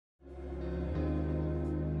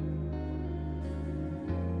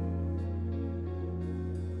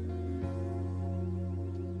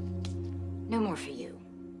No more for you.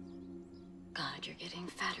 God, you're getting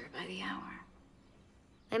fatter by the hour.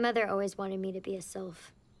 My mother always wanted me to be a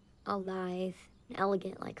sylph, all lithe and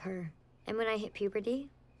elegant like her. And when I hit puberty,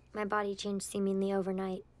 my body changed seemingly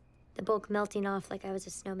overnight, the bulk melting off like I was a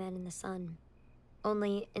snowman in the sun.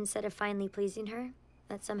 Only, instead of finally pleasing her,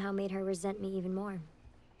 that somehow made her resent me even more.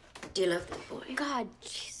 Do you love that boy? God,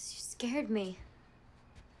 jeez, you scared me.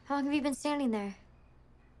 How long have you been standing there?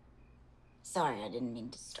 Sorry, I didn't mean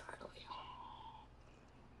to startle you.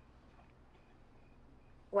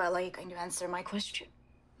 Well, are you going to answer my question?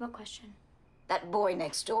 What question? That boy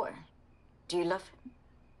next door. Do you love him?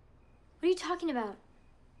 What are you talking about?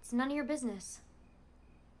 It's none of your business.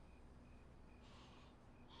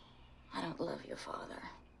 I don't love your father.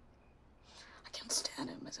 I can't stand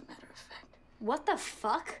him, as a matter of fact. What the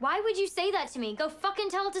fuck? Why would you say that to me? Go fucking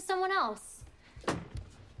tell it to someone else.